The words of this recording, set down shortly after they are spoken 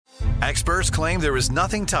Experts claim there is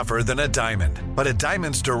nothing tougher than a diamond. But at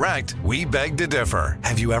Diamonds Direct, we beg to differ.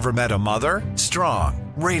 Have you ever met a mother?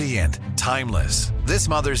 Strong, radiant, timeless. This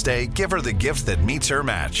Mother's Day, give her the gift that meets her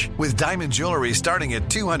match. With diamond jewelry starting at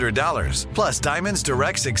 $200. Plus Diamonds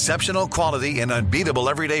Direct's exceptional quality and unbeatable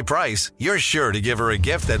everyday price, you're sure to give her a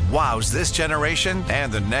gift that wows this generation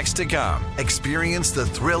and the next to come. Experience the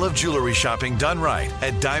thrill of jewelry shopping done right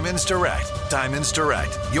at Diamonds Direct. Diamonds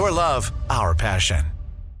Direct. Your love, our passion.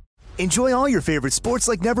 Enjoy all your favorite sports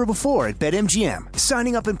like never before at BetMGM.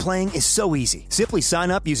 Signing up and playing is so easy. Simply sign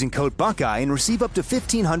up using code Buckeye and receive up to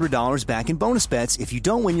 $1,500 back in bonus bets if you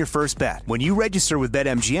don't win your first bet. When you register with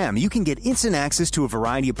BetMGM, you can get instant access to a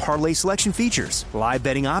variety of parlay selection features, live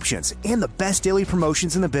betting options, and the best daily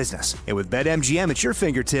promotions in the business. And with BetMGM at your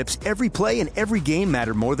fingertips, every play and every game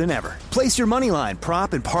matter more than ever. Place your moneyline,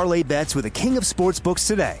 prop, and parlay bets with the king of sportsbooks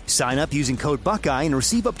today. Sign up using code Buckeye and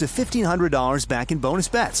receive up to $1,500 back in bonus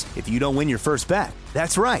bets if you don't win your first bet.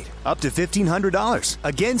 That's right, up to $1,500.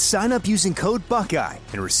 Again, sign up using code Buckeye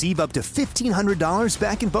and receive up to $1,500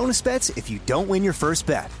 back in bonus bets if you don't win your first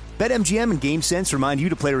bet. BetMGM and GameSense remind you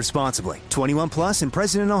to play responsibly. 21 plus and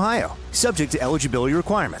present in Ohio. Subject to eligibility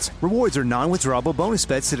requirements. Rewards are non-withdrawable bonus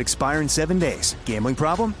bets that expire in 7 days. Gambling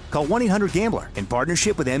problem? Call 1-800-GAMBLER in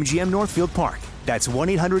partnership with MGM Northfield Park. That's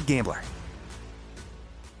 1-800-GAMBLER.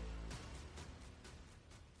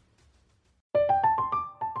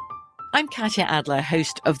 I'm Katya Adler,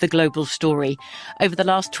 host of The Global Story. Over the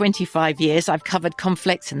last 25 years, I've covered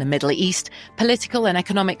conflicts in the Middle East, political and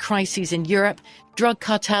economic crises in Europe, drug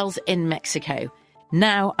cartels in Mexico.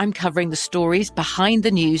 Now I'm covering the stories behind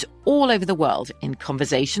the news all over the world in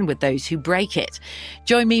conversation with those who break it.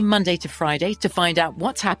 Join me Monday to Friday to find out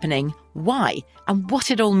what's happening, why, and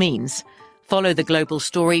what it all means. Follow The Global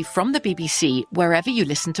Story from the BBC wherever you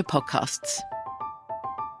listen to podcasts.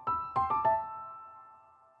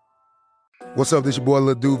 What's up, this your boy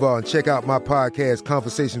Lil Duval, and check out my podcast,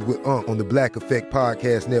 Conversations with Unc, on the Black Effect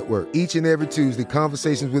Podcast Network. Each and every Tuesday,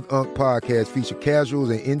 Conversations with Unc podcast feature casuals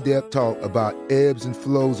and in-depth talk about ebbs and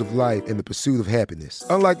flows of life and the pursuit of happiness.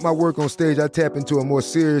 Unlike my work on stage, I tap into a more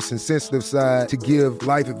serious and sensitive side to give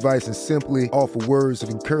life advice and simply offer words of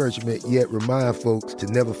encouragement, yet remind folks to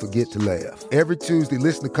never forget to laugh. Every Tuesday,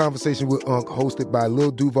 listen to Conversations with Unc, hosted by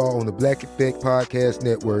Lil Duval on the Black Effect Podcast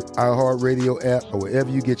Network, iHeartRadio app, or wherever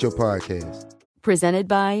you get your podcasts. Presented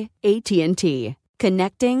by AT&T.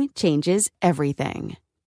 Connecting changes everything.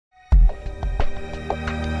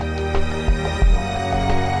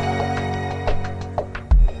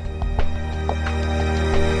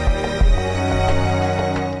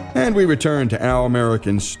 And we return to Our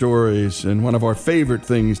American Stories, and one of our favorite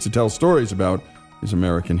things to tell stories about is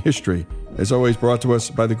American history, as always brought to us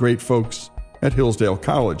by the great folks at Hillsdale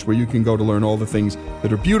College, where you can go to learn all the things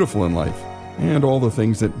that are beautiful in life and all the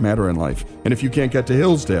things that matter in life. And if you can't get to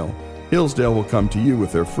Hillsdale, Hillsdale will come to you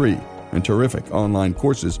with their free and terrific online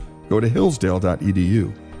courses. Go to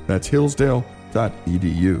hillsdale.edu. That's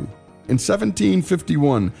hillsdale.edu. In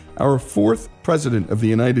 1751, our fourth president of the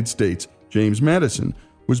United States, James Madison,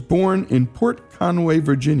 was born in Port Conway,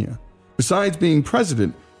 Virginia. Besides being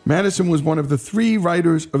president, Madison was one of the 3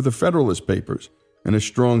 writers of the Federalist Papers and a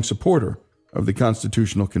strong supporter of the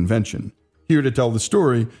Constitutional Convention. Here to tell the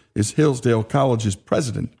story is Hillsdale College's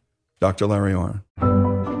president, Dr. Larry Arnn.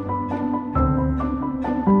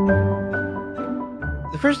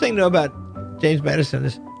 The first thing to know about James Madison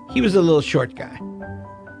is he was a little short guy.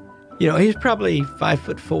 He's probably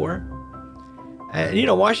 5'4".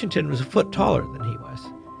 And, Washington was a foot taller than he was.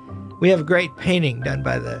 We have a great painting done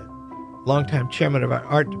by the longtime chairman of our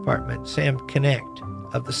art department, Sam Connect,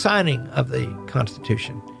 of the signing of the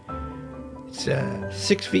Constitution. It's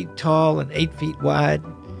 6 feet tall and 8 feet wide.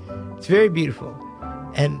 It's very beautiful.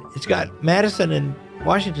 And it's got Madison and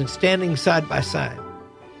Washington standing side by side.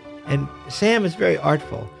 And Sam is very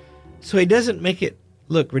artful, so he doesn't make it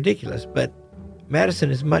look ridiculous, but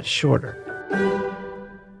Madison is much shorter.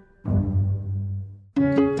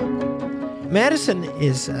 Madison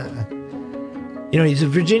is, he's a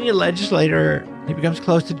Virginia legislator. He becomes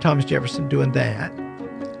close to Thomas Jefferson doing that.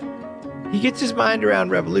 He gets his mind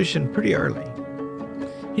around revolution pretty early.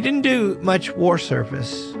 He didn't do much war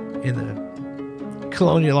service in the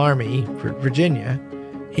colonial army for Virginia.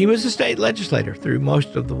 He was a state legislator through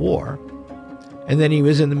most of the war, and then he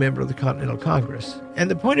was a member of the Continental Congress. And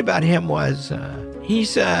the point about him was I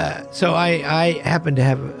happen to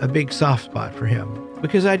have a big soft spot for him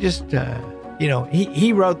because I just,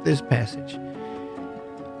 he wrote this passage.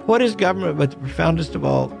 What is government but the profoundest of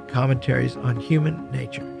all commentaries on human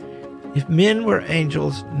nature? If men were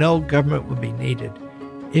angels, no government would be needed.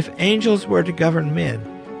 If angels were to govern men,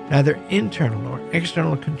 neither internal nor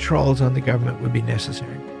external controls on the government would be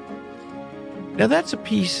necessary. Now that's a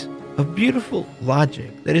piece of beautiful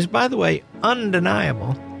logic that is, by the way,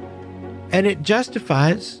 undeniable, and it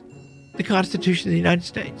justifies the Constitution of the United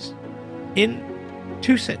States in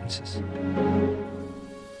 2 sentences.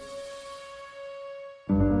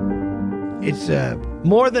 It's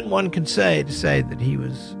more than one can say to say that he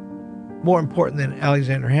was more important than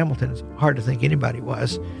Alexander Hamilton. It's hard to think anybody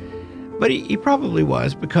was. But he probably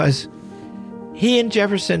was, because he and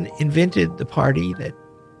Jefferson invented the party that,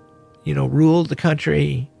 ruled the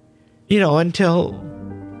country, until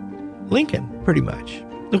Lincoln, pretty much.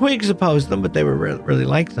 The Whigs opposed them, but they were really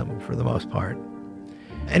like them for the most part.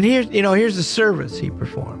 And here's the service he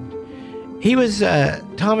performed. He was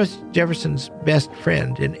Thomas Jefferson's best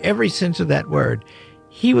friend in every sense of that word.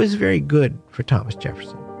 He was very good for Thomas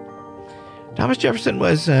Jefferson. Thomas Jefferson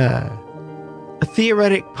was a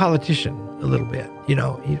theoretic politician a little bit. He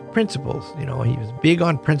principles. He was big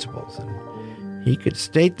on principles, and he could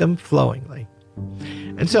state them flowingly.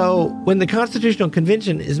 And so when the Constitutional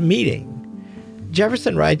Convention is meeting,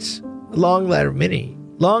 Jefferson writes a long letter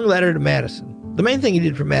to Madison. The main thing he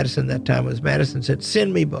did for Madison that time was Madison said,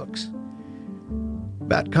 "Send me books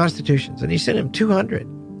about constitutions," and he sent him 200.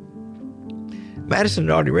 Madison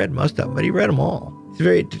had already read most of them, but he read them all. He's a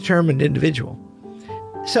very determined individual.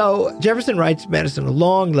 So Jefferson writes Madison a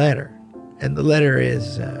long letter, and the letter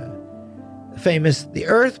is famous, "The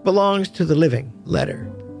earth belongs to the living" letter.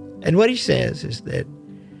 And what he says is that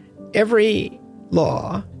every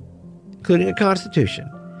law, including a constitution,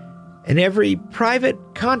 and every private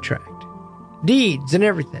contract, deeds and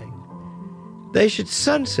everything, they should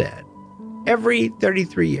sunset every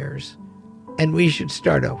 33 years, and we should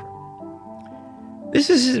start over.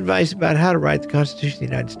 This is his advice about how to write the Constitution of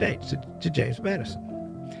the United States to James Madison.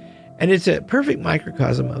 And it's a perfect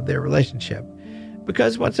microcosm of their relationship,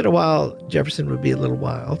 because once in a while, Jefferson would be a little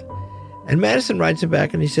wild, and Madison writes him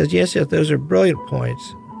back and he says, yes, those are brilliant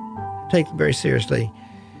points. Take them very seriously.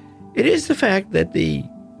 It is the fact that the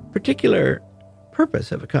particular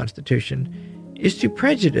purpose of a constitution is to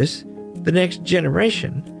prejudice the next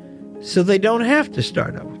generation so they don't have to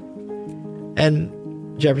start over. And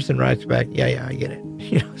Jefferson writes back, yeah, I get it.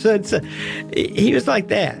 So he was like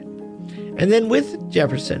that. And then with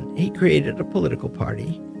Jefferson, he created a political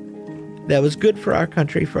party that was good for our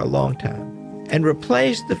country for a long time and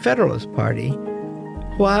replaced the Federalist Party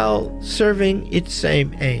while serving its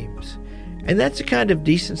same aims. And that's a kind of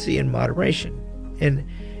decency and moderation. And,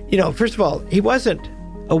 first of all, he wasn't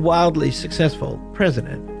a wildly successful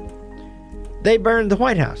president. They burned the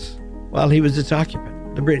White House while he was its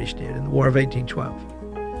occupant. The British did in the War of 1812.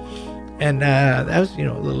 And that was, a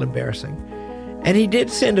little embarrassing. And he did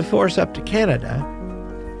send a force up to Canada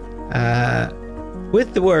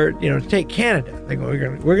with the word, to take Canada. They go,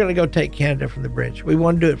 we're going to go take Canada from the British. We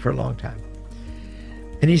want to do it for a long time.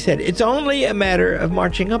 And he said, it's only a matter of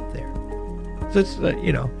marching up there. So it's,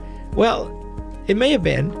 well, it may have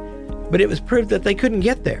been, but it was proved that they couldn't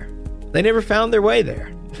get there. They never found their way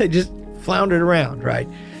there. They just floundered around, right?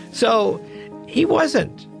 So he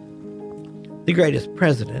wasn't the greatest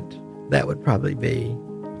president. That would probably be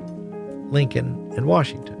Lincoln and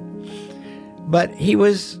Washington. But he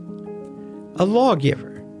was a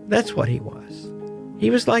lawgiver. That's what he was. He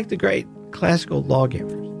was like the great classical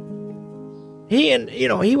lawgivers.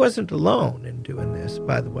 He wasn't alone in doing this,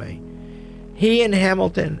 by the way. He and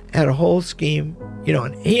Hamilton had a whole scheme,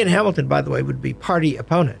 and he and Hamilton, by the way, would be party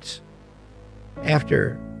opponents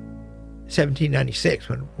after 1796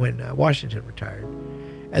 when Washington retired.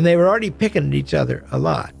 And they were already picking at each other a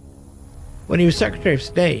lot. When he was Secretary of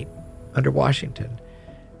State under Washington,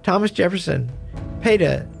 Thomas Jefferson paid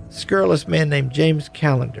a scurrilous man named James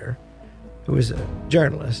Callender, who was a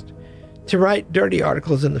journalist, to write dirty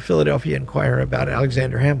articles in the Philadelphia Inquirer about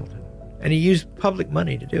Alexander Hamilton. And he used public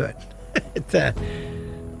money to do it.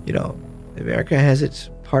 America has its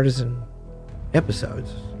partisan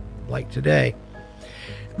episodes, like today.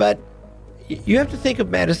 But you have to think of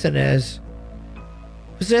Madison as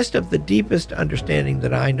possessed of the deepest understanding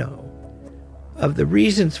that I know of the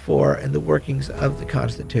reasons for and the workings of the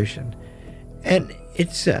Constitution, and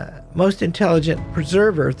its most intelligent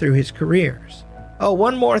preserver through his careers. Oh,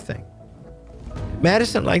 one more thing.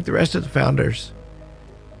 Madison, like the rest of the founders,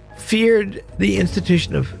 feared the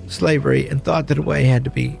institution of slavery and thought that a way had to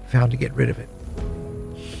be found to get rid of it.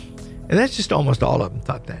 And that's just almost all of them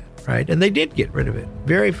thought that, right? And they did get rid of it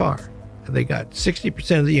very far. And they got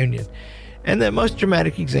 60% of the Union. And the most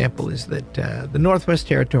dramatic example is that the Northwest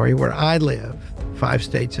Territory, where I live, 5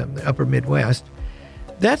 states of the upper Midwest,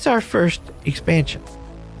 that's our first expansion.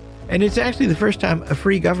 And it's actually the first time a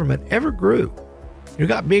free government ever grew It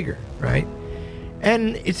got bigger, right?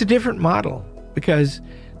 And it's a different model because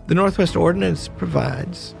the Northwest Ordinance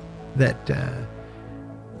provides that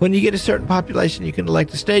when you get a certain population, you can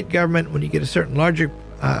elect a state government. When you get a certain larger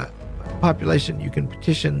population, you can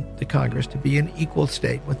petition the Congress to be an equal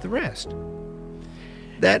state with the rest.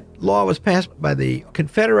 That law was passed by the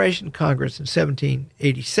Confederation Congress in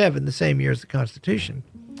 1787, the same year as the Constitution.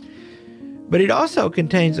 But it also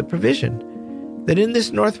contains a provision that in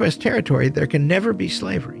this Northwest Territory, there can never be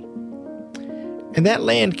slavery. And that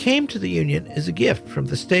land came to the Union as a gift from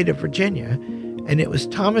the state of Virginia, and it was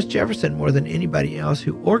Thomas Jefferson more than anybody else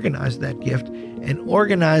who organized that gift and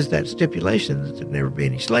organized that stipulation that there'd never be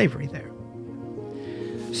any slavery there.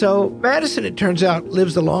 So Madison, it turns out,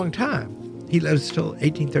 lives a long time. He lives till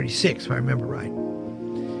 1836, if I remember right.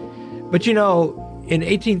 But in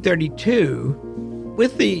 1832,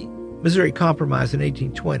 with the Missouri Compromise in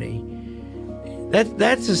 1820,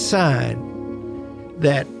 that's a sign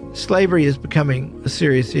that slavery is becoming a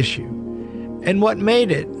serious issue. And what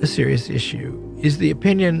made it a serious issue is the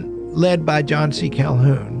opinion led by John C.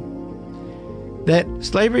 Calhoun that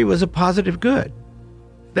slavery was a positive good.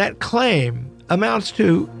 That claim amounts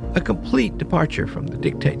to a complete departure from the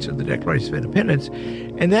dictates of the Declaration of Independence,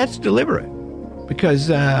 and that's deliberate because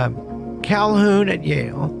Calhoun at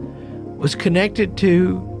Yale was connected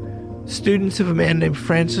to students of a man named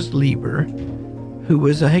Francis Lieber, who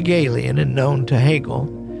was a Hegelian and known to Hegel,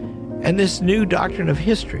 and this new doctrine of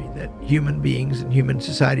history that human beings and human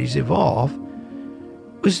societies evolve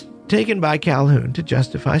was taken by Calhoun to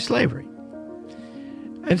justify slavery.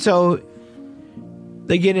 And so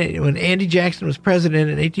they get in, when Andy Jackson was president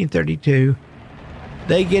in 1832,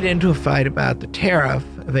 they get into a fight about the tariff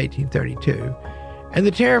of 1832, and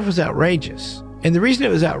the tariff was outrageous. And the reason it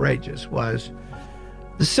was outrageous was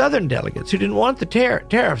the Southern delegates who didn't want the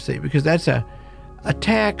tariff, see, because that's a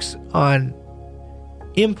tax on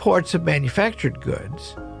imports of manufactured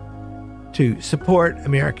goods to support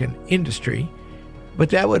American industry, but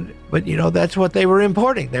that's what they were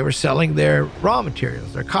importing. They were selling their raw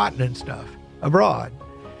materials, their cotton and stuff, abroad.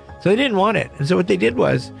 So they didn't want it. And so what they did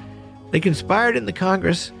was they conspired in the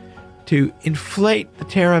Congress to inflate the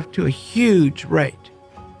tariff to a huge rate.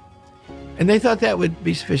 And they thought that would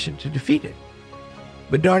be sufficient to defeat it.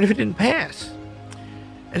 But darn if it didn't pass.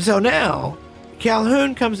 And so now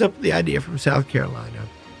Calhoun comes up with the idea from South Carolina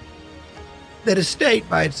that a state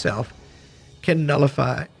by itself can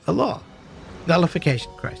nullify a law.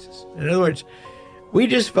 Nullification crisis. In other words, we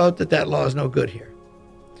just vote that law is no good here.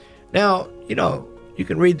 Now, you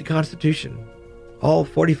can read the Constitution, all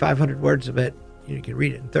 4,500 words of it. You can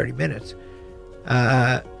read it in 30 minutes.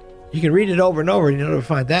 You can read it over and over, and you'll never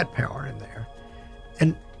find that power in there.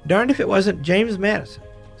 And darned if it wasn't James Madison,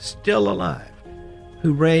 still alive,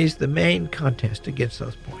 who raised the main contest against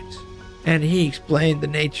those points. And he explained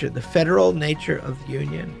the federal nature of the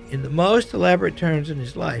Union in the most elaborate terms in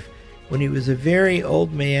his life when he was a very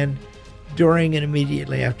old man during and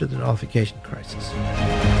immediately after the nullification crisis.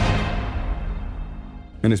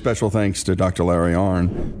 And a special thanks to Dr. Larry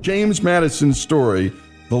Arnn. James Madison's story,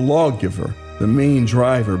 the lawgiver, the main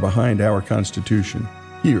driver behind our Constitution,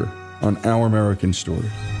 here on Our American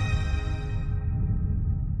Stories.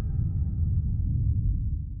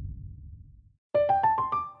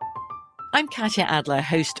 I'm Katya Adler,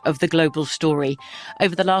 host of The Global Story.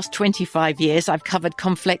 Over the last 25 years, I've covered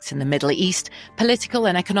conflicts in the Middle East, political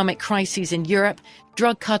and economic crises in Europe,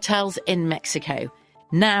 drug cartels in Mexico.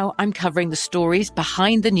 Now I'm covering the stories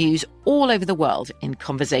behind the news all over the world in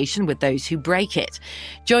conversation with those who break it.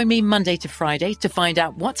 Join me Monday to Friday to find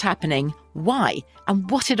out what's happening, why, and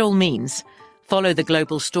what it all means. Follow The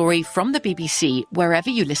Global Story from the BBC wherever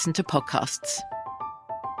you listen to podcasts.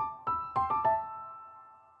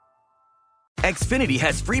 Xfinity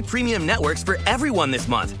has free premium networks for everyone this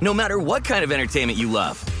month, no matter what kind of entertainment you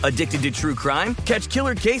love. Addicted to true crime? Catch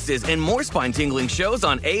killer cases and more spine-tingling shows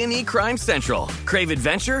on A&E Crime Central. Crave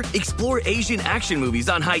adventure? Explore Asian action movies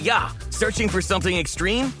on Hi-YAH. Searching for something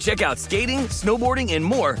extreme? Check out skating, snowboarding, and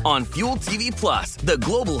more on Fuel TV Plus, the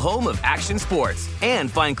global home of action sports.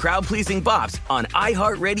 And find crowd-pleasing bops on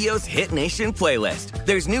iHeartRadio's Hit Nation playlist.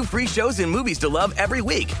 There's new free shows and movies to love every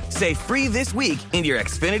week. Say free this week in your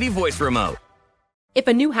Xfinity voice remote. If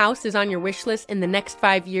a new house is on your wish list in the next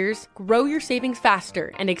 5 years, grow your savings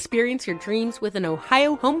faster and experience your dreams with an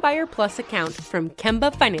Ohio Homebuyer Plus account from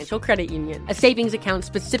Kemba Financial Credit Union. A savings account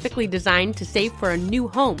specifically designed to save for a new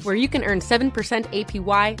home where you can earn 7%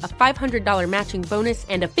 APY, a $500 matching bonus,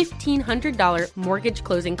 and a $1,500 mortgage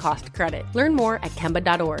closing cost credit. Learn more at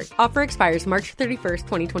Kemba.org. Offer expires March 31st,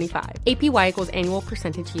 2025. APY equals annual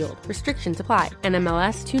percentage yield. Restrictions apply.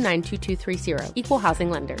 NMLS 292230. Equal housing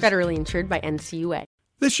lender. Federally insured by NCUA.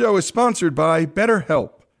 This show is sponsored by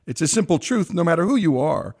BetterHelp. It's a simple truth, no matter who you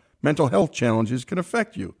are. Mental health challenges can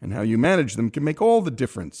affect you, and how you manage them can make all the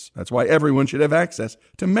difference. That's why everyone should have access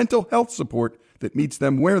to mental health support that meets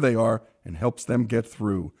them where they are and helps them get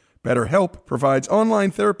through. BetterHelp provides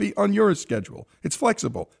online therapy on your schedule. It's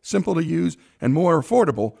flexible, simple to use, and more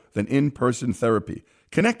affordable than in-person therapy.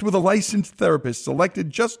 Connect with a licensed therapist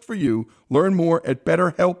selected just for you. Learn more at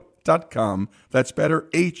BetterHelp.com. That's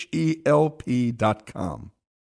BetterHelp.com.